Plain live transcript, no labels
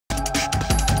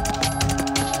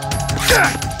Is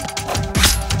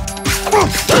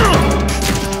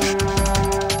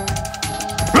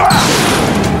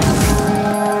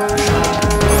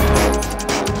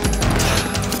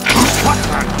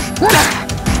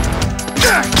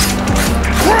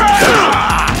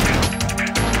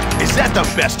that the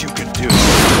best you can do?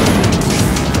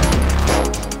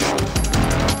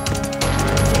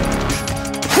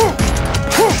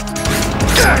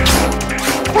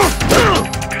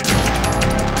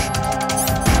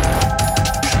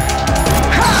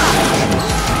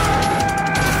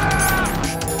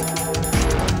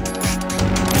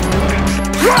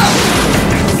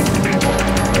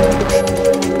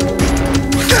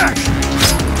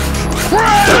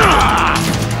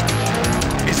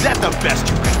 Is that the best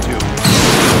you can do?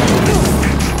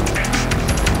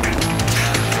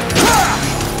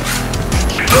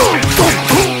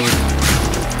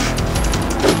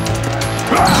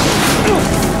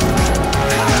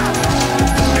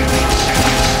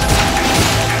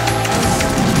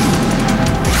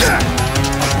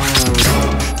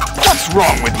 What's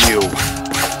wrong with you?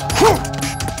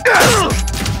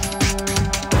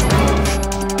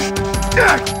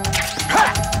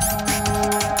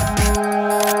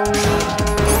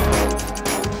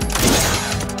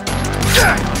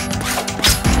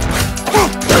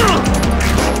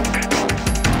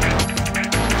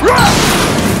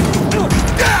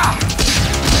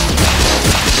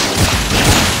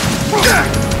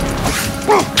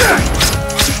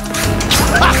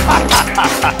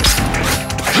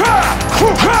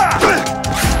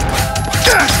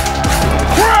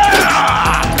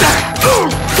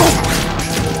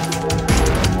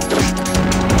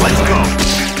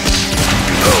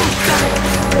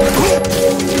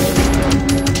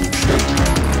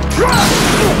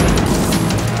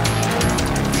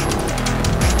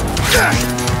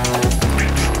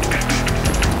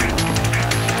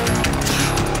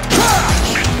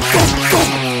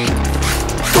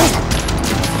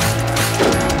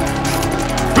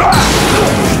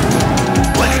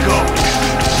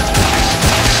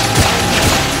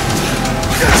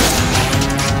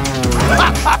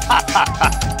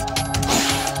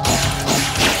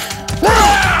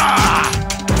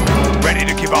 Ready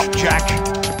to give up, Jack?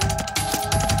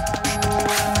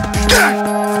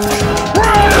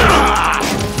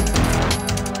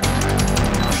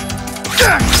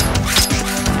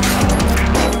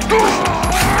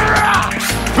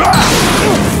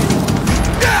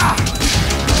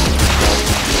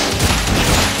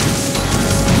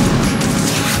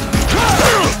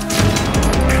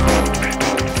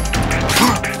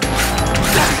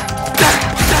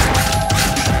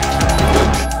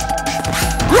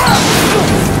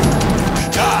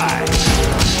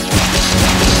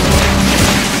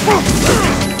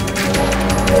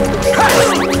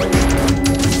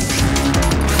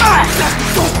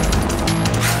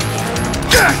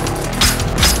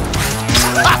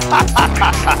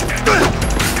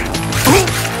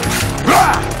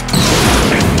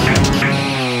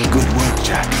 Good work,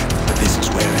 Jack, but this is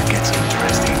where it gets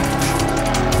interesting.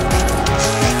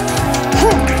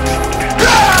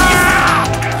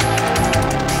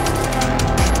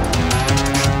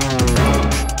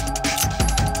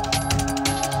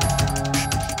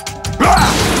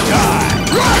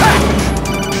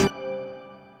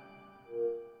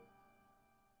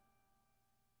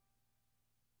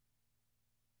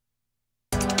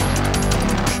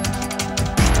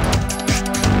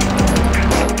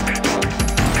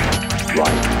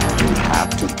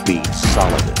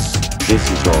 Solidus. This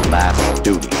is your last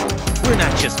duty. We're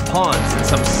not just pawns in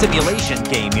some simulation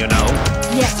game, you know.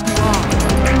 Yes, we are.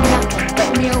 We're nothing but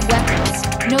mere weapons.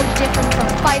 No different from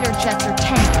fighter jets or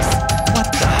tanks. What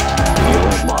the? The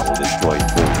old model destroyed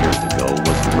 4 years ago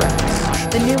was Rex.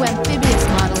 The new amphibious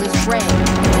model is Ray.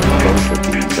 Both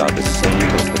of these are the same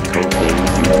as the code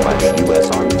names used by the U.S.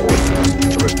 Armed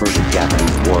Forces to refer to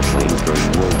Japanese warplanes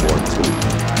during World War II.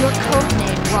 Your code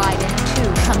name, Raiden, too,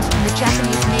 comes from the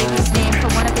Japanese Navy's name for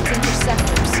one of its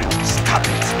interceptors. Stop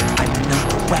it! I'm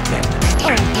not a weapon. Oh,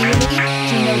 really?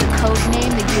 Do you know the code name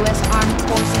the U.S. Armed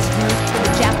Forces used for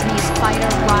the Japanese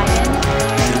fighter Raiden?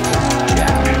 It was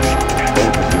Jack. Both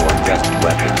of you are just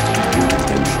weapons to be used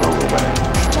and thrown away.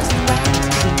 Just weapons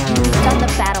to be used on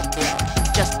the battlefield.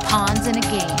 Just pawns in a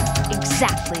game.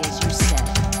 Exactly as you said.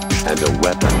 And a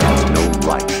weapon has no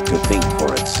right to think for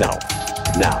itself.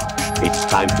 Now, it's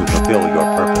time to fulfill your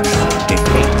purpose.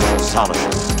 Defeat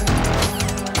Solidus.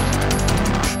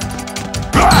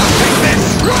 Take this!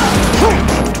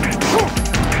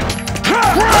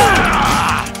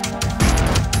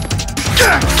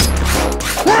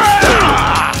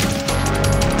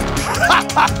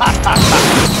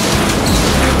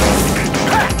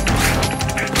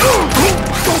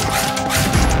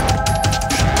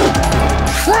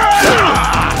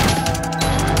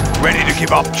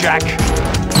 give up, Jack.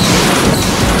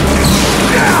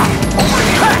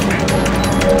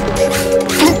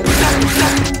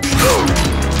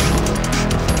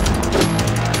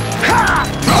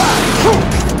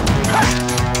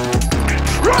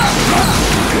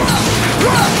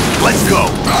 Let's go.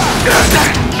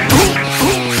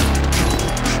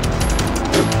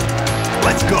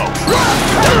 Let's go.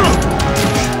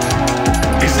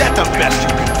 Is that the best you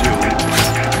can do?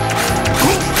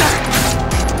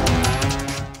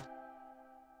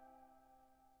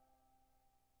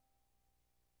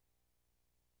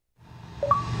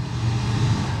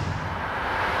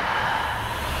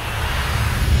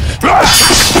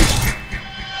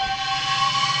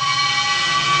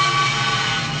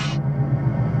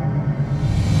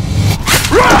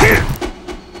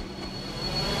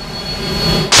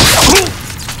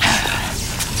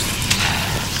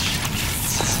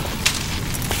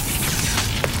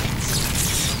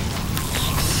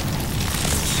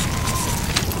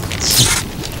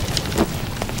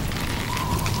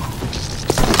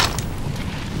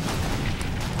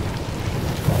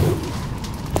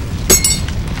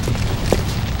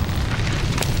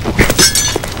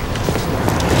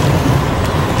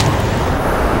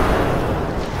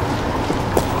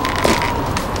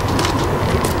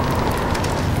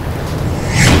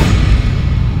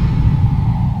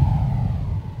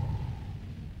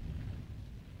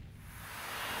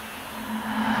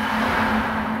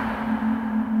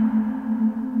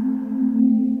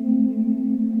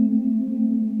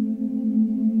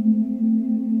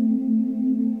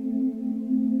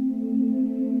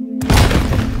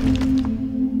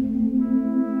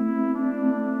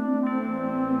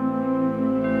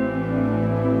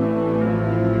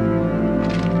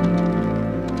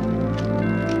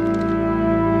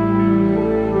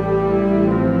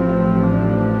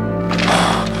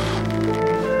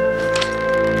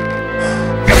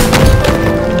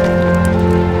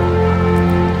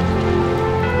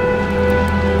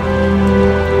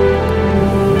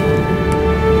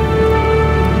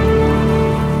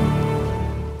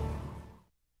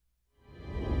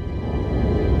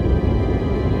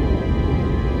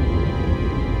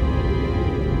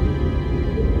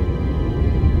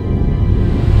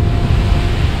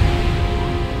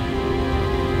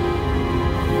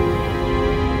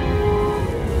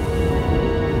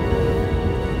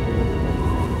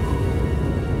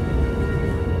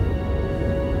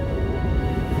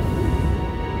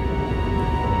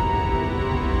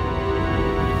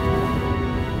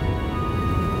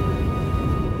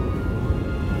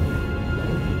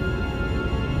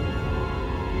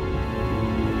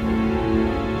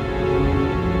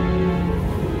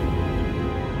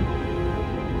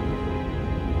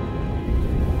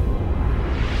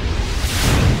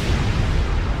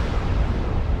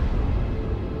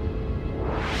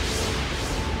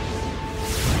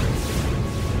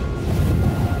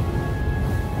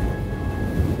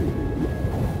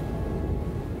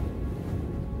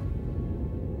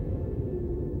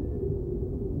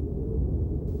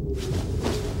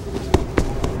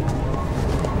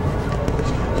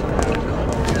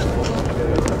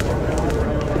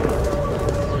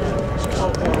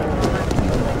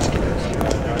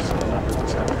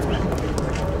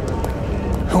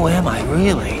 Who am I,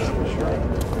 really?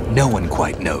 No one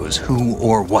quite knows who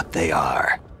or what they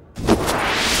are.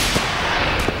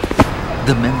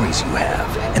 The memories you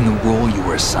have and the role you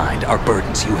were assigned are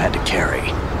burdens you had to carry.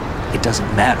 It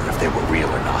doesn't matter if they were real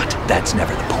or not. That's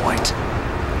never the point.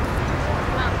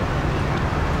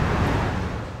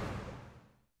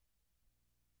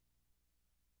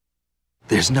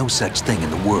 There's no such thing in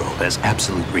the world as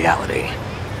absolute reality.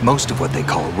 Most of what they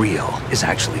call real is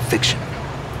actually fiction.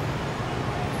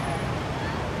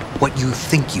 What you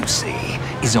think you see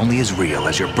is only as real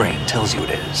as your brain tells you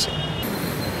it is.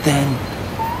 Then,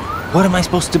 what am I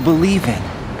supposed to believe in?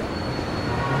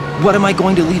 What am I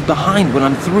going to leave behind when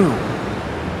I'm through?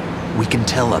 We can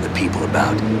tell other people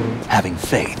about having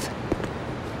faith.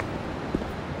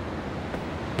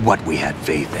 What we had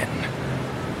faith in.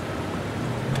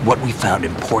 What we found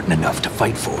important enough to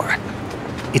fight for.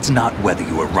 It's not whether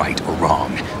you were right or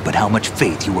wrong, but how much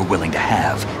faith you were willing to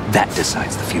have. That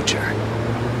decides the future.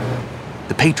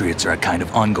 The Patriots are a kind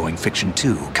of ongoing fiction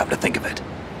too, come to think of it.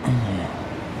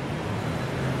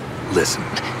 Listen,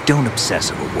 don't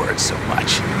obsess over words so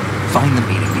much. Find the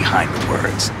meaning behind the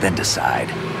words, then decide.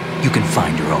 You can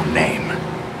find your own name.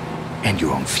 And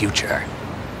your own future.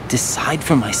 Decide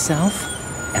for myself?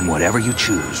 And whatever you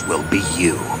choose will be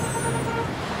you.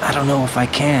 I don't know if I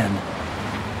can.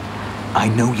 I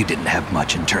know you didn't have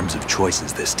much in terms of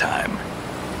choices this time.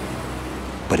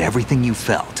 But everything you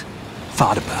felt,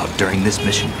 thought about during this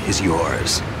mission is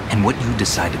yours. And what you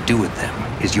decide to do with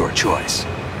them is your choice.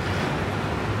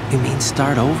 You mean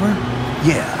start over?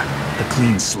 Yeah, a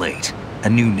clean slate, a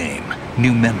new name,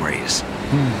 new memories.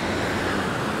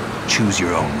 Choose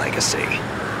your own legacy.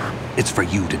 It's for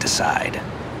you to decide.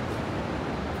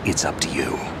 It's up to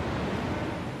you.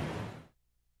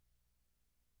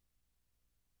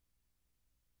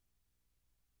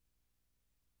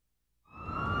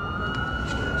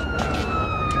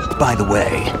 By the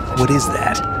way, what is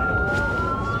that?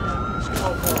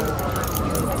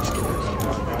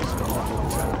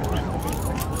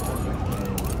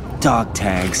 Dog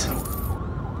tags.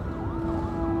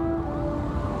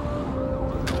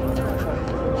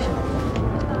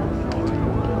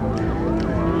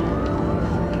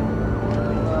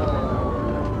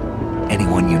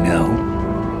 Anyone you know?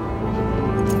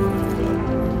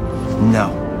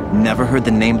 No, never heard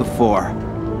the name before.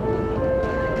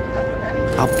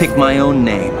 I'll pick my own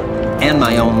name, and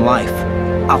my own life.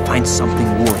 I'll find something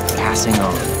worth passing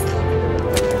on.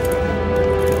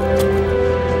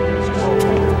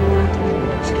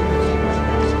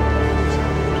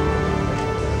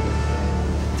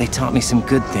 They taught me some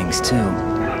good things, too.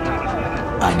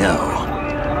 I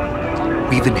know.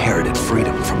 We've inherited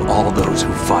freedom from all those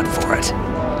who fought for it.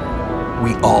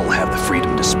 We all have the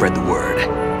freedom to spread the word,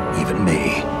 even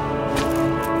me.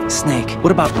 Snake,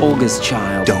 what about Olga's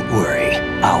child? Don't worry,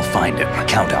 I'll find him.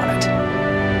 Count on it.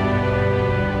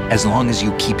 As long as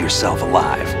you keep yourself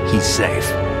alive, he's safe.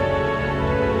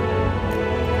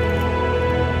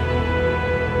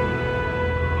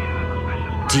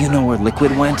 Do you know where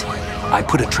Liquid went? I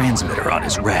put a transmitter on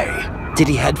his ray. Did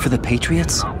he head for the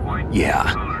Patriots?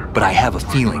 Yeah, but I have a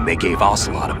feeling they gave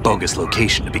Ocelot a bogus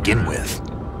location to begin with.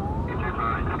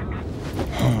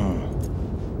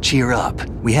 Cheer up,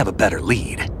 we have a better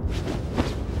lead.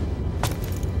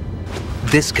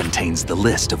 This contains the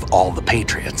list of all the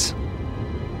Patriots.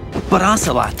 But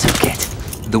Ocelot took it.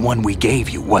 The one we gave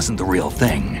you wasn't the real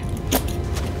thing.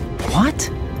 What?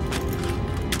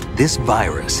 This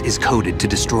virus is coded to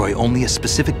destroy only a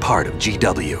specific part of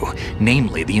GW,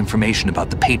 namely the information about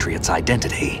the Patriot's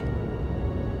identity.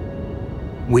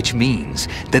 Which means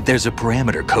that there's a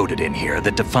parameter coded in here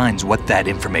that defines what that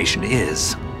information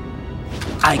is.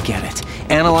 I get it.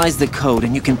 Analyze the code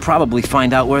and you can probably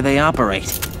find out where they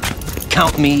operate.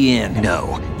 Count me in.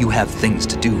 No, you have things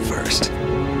to do first.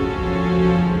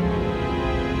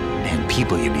 And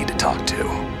people you need to talk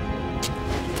to.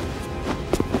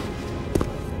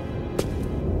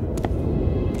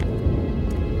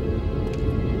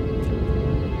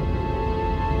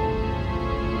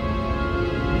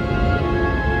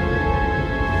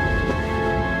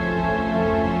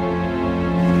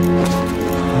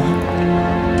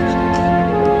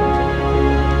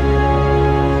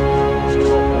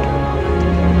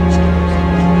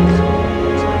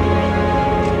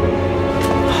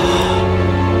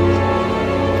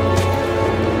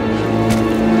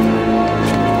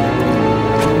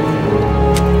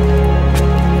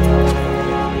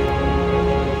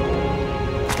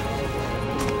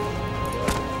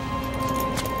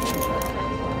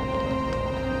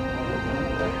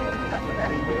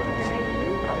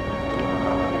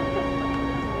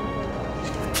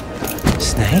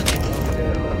 Snake?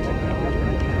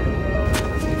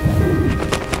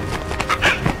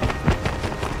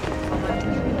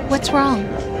 What's wrong?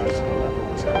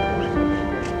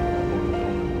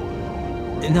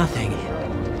 Nothing.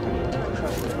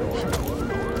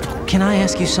 Can I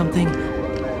ask you something?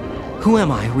 Who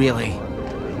am I, really?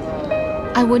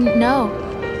 I wouldn't know.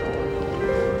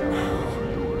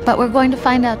 But we're going to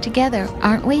find out together,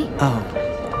 aren't we? Oh.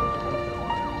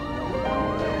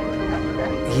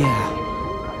 Yeah.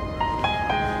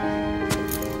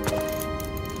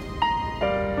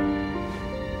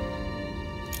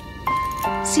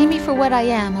 See me for what I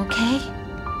am, okay?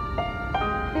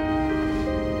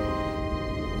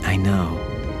 I know.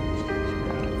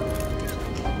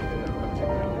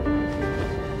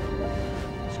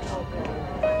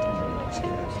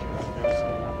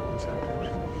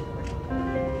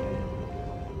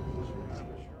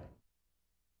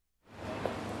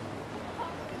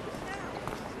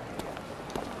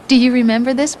 Do you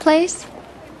remember this place?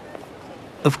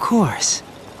 Of course.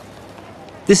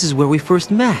 This is where we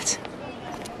first met.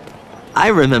 I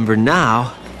remember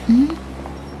now.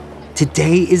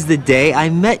 Today is the day I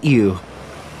met you.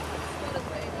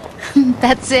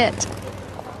 That's it.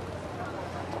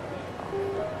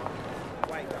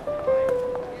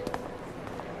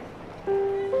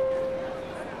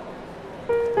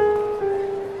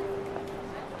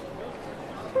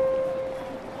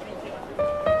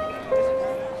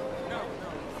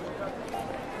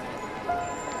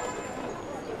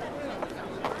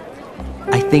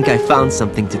 I think I found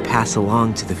something to pass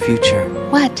along to the future.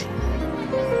 What?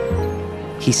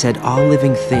 He said all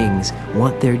living things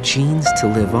want their genes to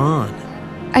live on.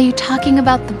 Are you talking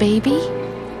about the baby?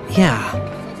 Yeah.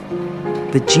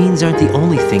 But genes aren't the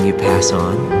only thing you pass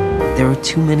on. There are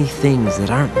too many things that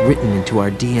aren't written into our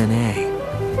DNA.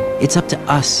 It's up to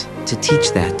us to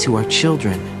teach that to our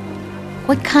children.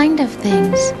 What kind of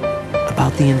things?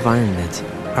 About the environment,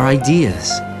 our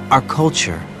ideas, our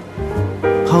culture,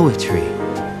 poetry,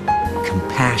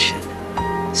 compassion,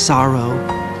 sorrow,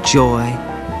 joy.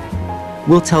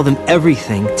 We'll tell them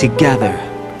everything together.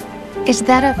 Is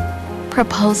that a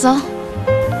proposal?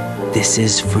 This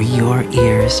is for your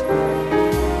ears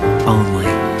only.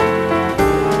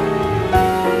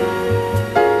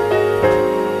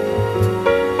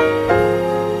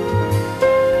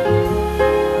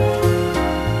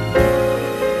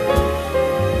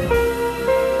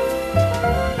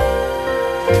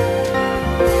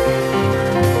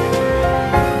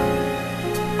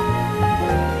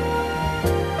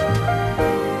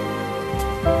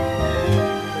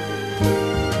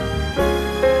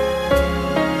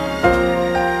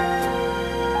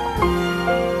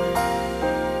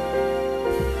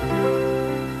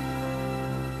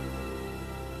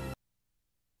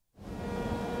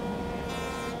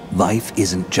 Life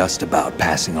isn't just about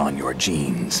passing on your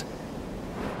genes.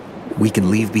 We can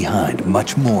leave behind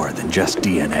much more than just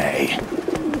DNA.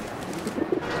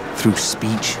 Through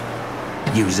speech,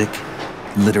 music,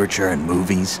 literature, and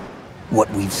movies, what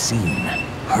we've seen,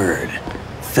 heard,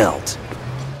 felt,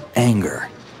 anger,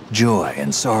 joy,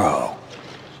 and sorrow.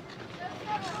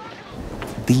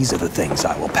 These are the things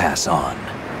I will pass on.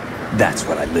 That's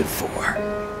what I live for.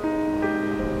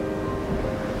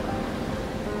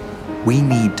 We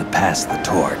need to pass the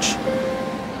torch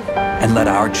and let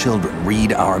our children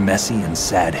read our messy and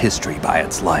sad history by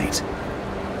its light.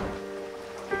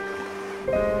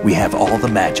 We have all the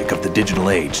magic of the digital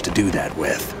age to do that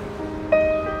with.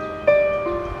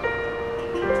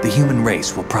 The human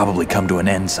race will probably come to an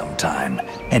end sometime,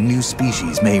 and new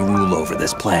species may rule over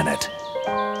this planet.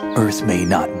 Earth may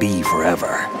not be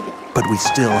forever, but we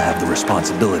still have the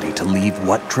responsibility to leave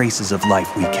what traces of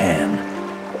life we can.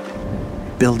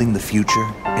 Building the future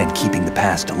and keeping the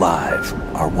past alive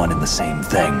are one and the same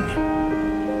thing.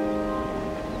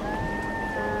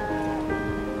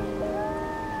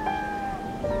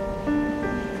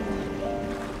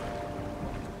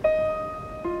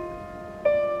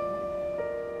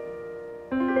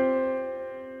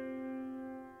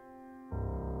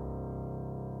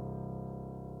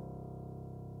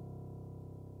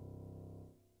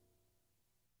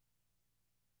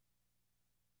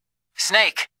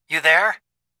 Snake, you there?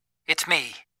 It's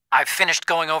me. I've finished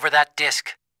going over that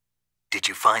disc. Did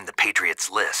you find the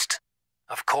Patriots list?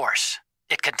 Of course.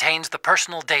 It contains the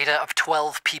personal data of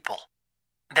 12 people.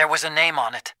 There was a name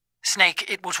on it. Snake,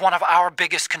 it was one of our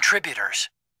biggest contributors.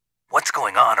 What's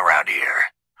going on around here?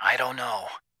 I don't know.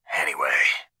 Anyway,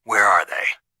 where are they?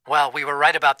 Well, we were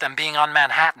right about them being on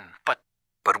Manhattan, but...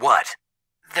 But what?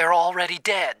 They're already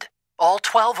dead. All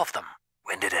 12 of them.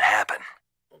 When did it happen?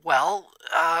 Well,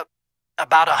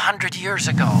 about 100 years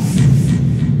ago.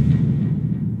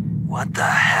 What the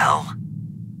hell?